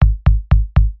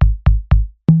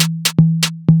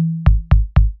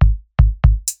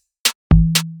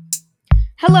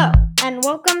Hello, and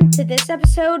welcome to this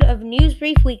episode of News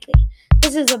Brief Weekly.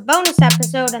 This is a bonus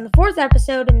episode and the fourth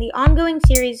episode in the ongoing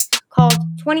series called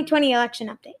 2020 Election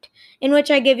Update, in which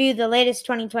I give you the latest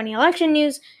 2020 election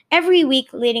news every week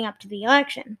leading up to the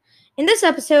election. In this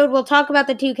episode, we'll talk about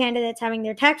the two candidates having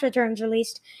their tax returns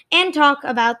released and talk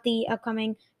about the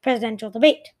upcoming presidential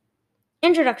debate.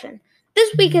 Introduction.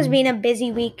 This week has been a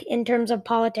busy week in terms of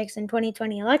politics and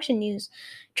 2020 election news.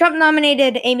 Trump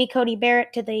nominated Amy Coney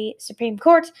Barrett to the Supreme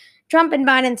Court. Trump and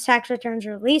Biden's tax returns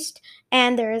are released,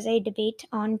 and there is a debate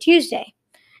on Tuesday.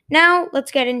 Now,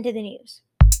 let's get into the news.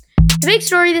 The big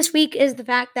story this week is the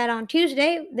fact that on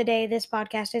Tuesday, the day this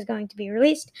podcast is going to be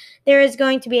released, there is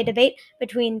going to be a debate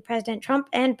between President Trump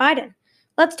and Biden.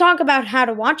 Let's talk about how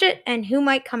to watch it and who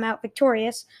might come out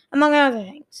victorious, among other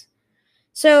things.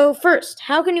 So first,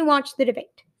 how can you watch the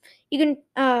debate? You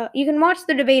can watch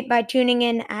the debate by tuning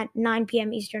in at 9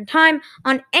 p.m. Eastern Time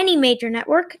on any major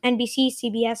network, NBC,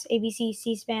 CBS, ABC,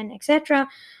 C-SPAN, etc.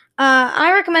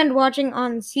 I recommend watching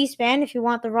on C-SPAN if you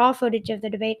want the raw footage of the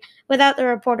debate without the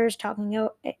reporters talking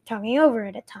over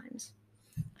it at times.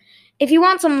 If you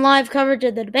want some live coverage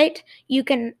of the debate, you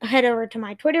can head over to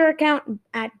my Twitter account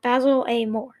at Basil A.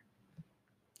 Moore.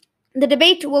 The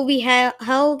debate will be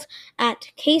held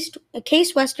at Case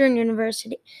Western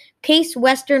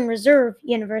Reserve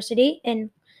University in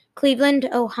Cleveland,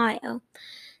 Ohio.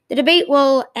 The debate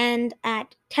will end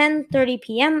at 10:30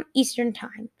 p.m. Eastern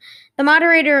Time. The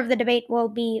moderator of the debate will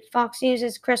be Fox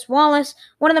News' Chris Wallace,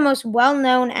 one of the most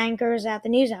well-known anchors at the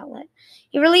news outlet.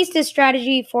 He released his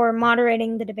strategy for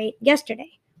moderating the debate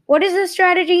yesterday. What is this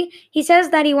strategy? He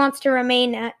says that he wants to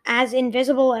remain as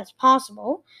invisible as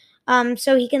possible,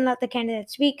 so he can let the candidate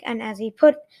speak, and as he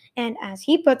puts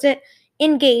it,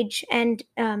 engage and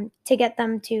to get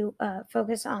them to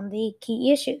focus on the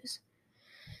key issues.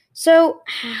 So,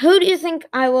 who do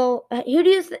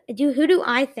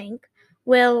I think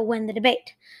will win the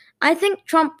debate? I think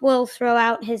Trump will throw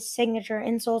out his signature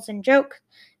insults and jokes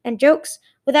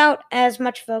without as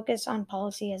much focus on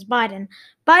policy as Biden.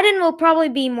 Biden will probably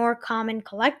be more calm and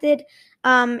collected,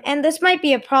 and this might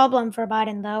be a problem for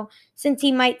Biden, though, since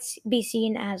he might be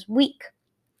seen as weak.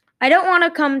 I don't want to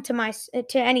come to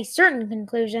any certain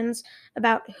conclusions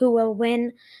about who will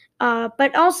win,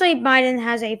 but I'll say Biden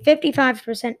has a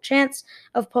 55% chance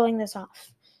of pulling this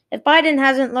off. If Biden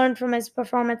hasn't learned from his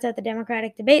performance at the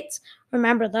Democratic debates,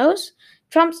 remember those,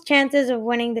 Trump's chances of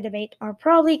winning the debate are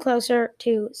probably closer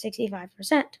to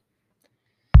 65%.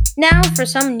 Now for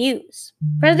some news.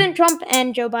 President Trump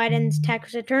and Joe Biden's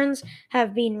tax returns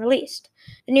have been released.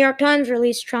 The New York Times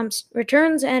released Trump's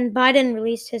returns, and Biden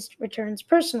released his returns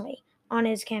personally on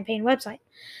his campaign website.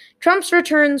 Trump's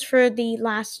returns for the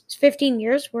last 15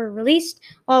 years were released,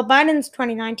 while Biden's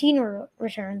 2019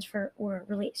 returns were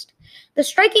released. The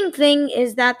striking thing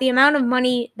is that the amount of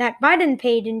money that Biden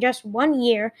paid in just 1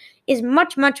 year is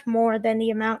much, much more than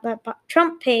the amount that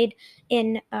Trump paid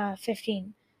in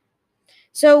 15.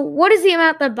 So what is the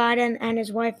amount that Biden and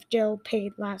his wife Jill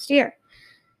paid last year?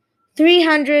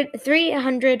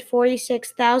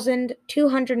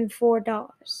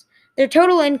 $346,204. Their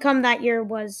total income that year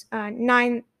was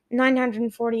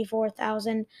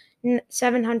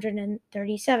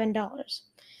 $944,737.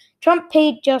 Trump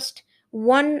paid just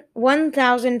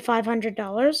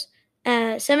 $1,500,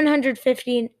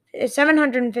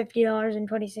 $750 in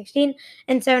 2016,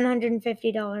 and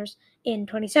 $750 in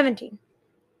 2017.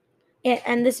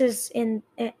 And this is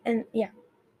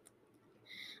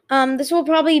this will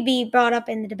probably be brought up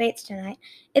in the debates tonight.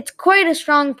 It's quite a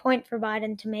strong point for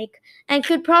Biden to make and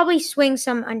could probably swing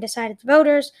some undecided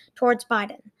voters towards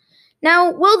Biden. Now,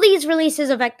 will these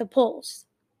releases affect the polls?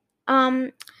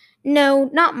 No,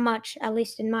 not much, at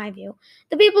least in my view.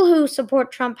 The people who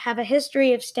support Trump have a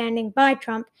history of standing by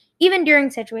Trump, even during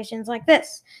situations like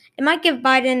this. It might give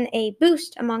Biden a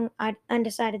boost among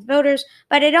undecided voters,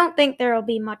 but I don't think there will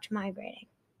be much migrating.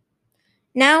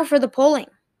 Now for the polling.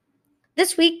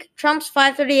 This week, Trump's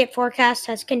 538 forecast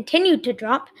has continued to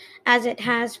drop, as it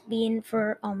has been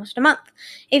for almost a month.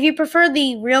 If you prefer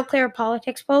the Real Clear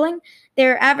Politics polling,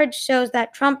 their average shows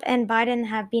that Trump and Biden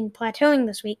have been plateauing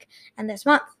this week and this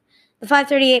month. The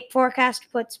 538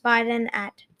 forecast puts Biden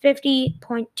at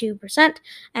 50.2%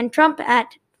 and Trump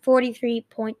at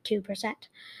 43.2%.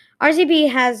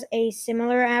 RCP has a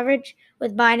similar average,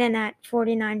 with Biden at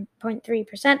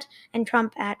 49.3% and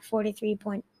Trump at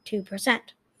 43.2%.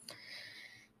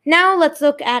 Now let's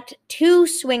look at two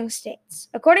swing states.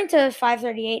 According to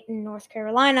 538 in North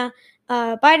Carolina,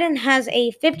 Biden has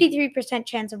a 53%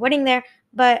 chance of winning there,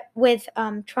 but with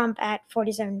Trump at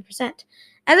 47%.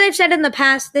 As I've said in the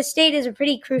past, this state is a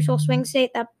pretty crucial swing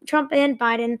state that Trump and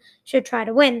Biden should try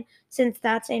to win. since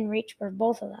that's in reach for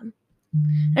both of them.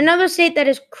 Another state that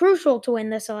is crucial to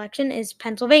win this election is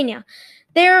Pennsylvania.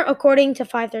 There, according to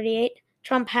 538,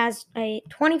 Trump has a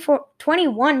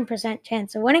 21%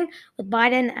 chance of winning, with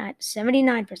Biden at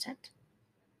 79%.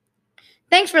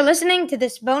 Thanks for listening to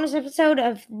this bonus episode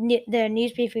of the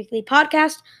Newsbrief Weekly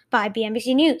podcast by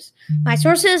BNBC News. My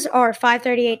sources are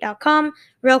 538.com,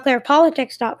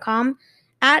 RealClearPolitics.com,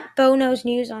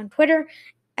 @BoNosNews on Twitter,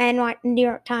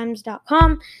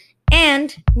 NYNewYorkTimes.com,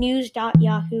 and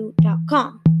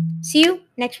news.yahoo.com. See you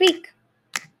next week.